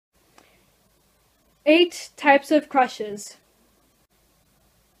8 types of crushes.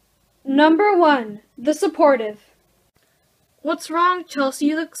 Number 1, the supportive. What's wrong, Chelsea?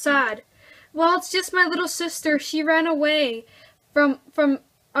 You look sad. Well, it's just my little sister. She ran away from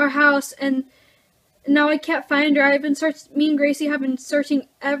our house, and now I can't find her. Me and Gracie have been searching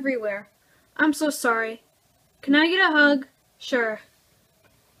everywhere. I'm so sorry. Can I get a hug? Sure.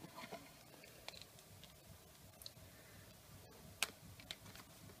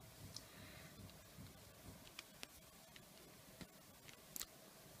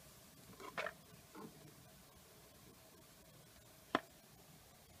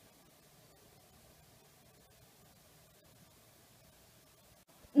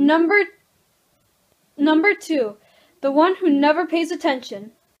 Number 2, the one who never pays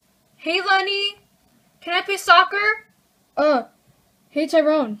attention. Hey, Lenny, can I play soccer? Hey,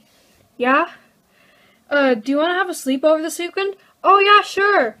 Tyrone. Yeah? Do you want to have a sleepover this weekend? Oh, yeah,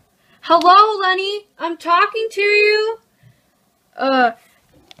 sure. Hello, Lenny, I'm talking to you.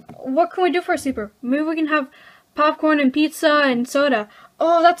 What can we do for a sleepover? Maybe we can have popcorn and pizza and soda.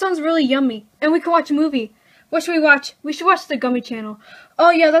 Oh, that sounds really yummy. And we can watch a movie. What should we watch? We should watch the Gummy Channel. Oh,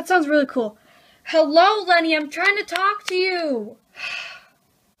 yeah, that sounds really cool. Hello, Lenny, I'm trying to talk to you.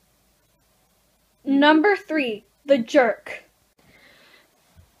 Number 3, the jerk.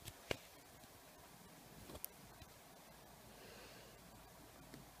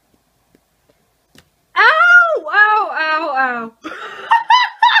 Ow! Ow! Ow! Ow!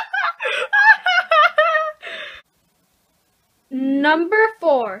 Number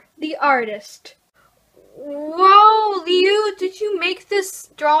 4, the artist. Whoa, Liu, did you make this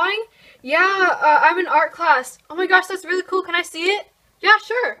drawing? Yeah, I'm in art class. Oh my gosh, that's really cool. Can I see it? Yeah,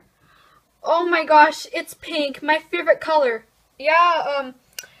 sure. Oh my gosh, it's pink, my favorite color. Yeah,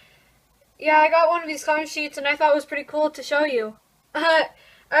 I got one of these coloring sheets and I thought it was pretty cool to show you. I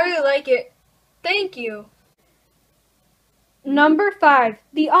really like it. Thank you. Number 5,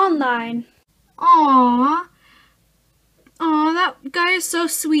 the online. Aww. Aw, that guy is so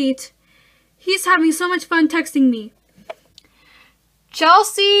sweet. He's having so much fun texting me.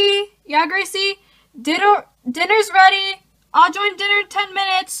 Chelsea! Yeah, Gracie? Dinner's ready. I'll join dinner in 10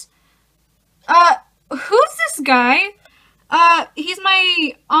 minutes. Who's this guy? He's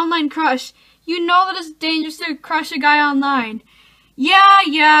my online crush. You know that it's dangerous to crush a guy online.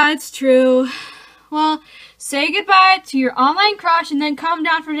 Yeah, it's true. Well, say goodbye to your online crush and then come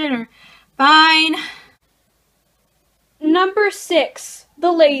down for dinner. Fine. Number 6,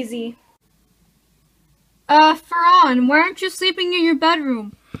 the lazy. Faran, why aren't you sleeping in your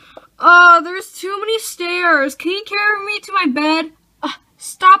bedroom? There's too many stairs. Can you carry me to my bed?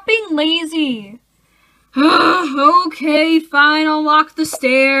 Stop being lazy. Okay, fine, I'll walk the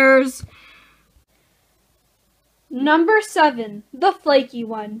stairs. Number 7, the flaky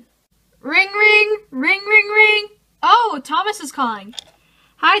one. Ring, ring, ring, ring, ring. Oh, Thomas is calling.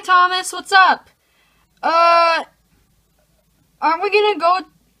 Hi, Thomas, what's up? Aren't we gonna go,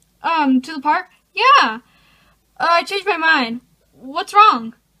 to the park? Yeah. I changed my mind. What's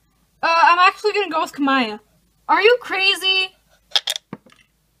wrong? I'm actually gonna go with Kamaya. Are you crazy?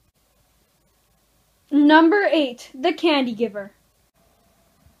 Number 8, the candy giver.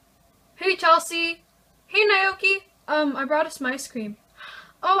 Hey, Chelsea. Hey, Naoki. I brought us some ice cream.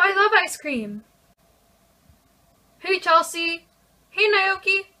 Oh, I love ice cream. Hey, Chelsea. Hey,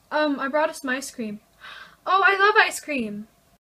 Naoki. I brought us some ice cream. Oh, I love ice cream.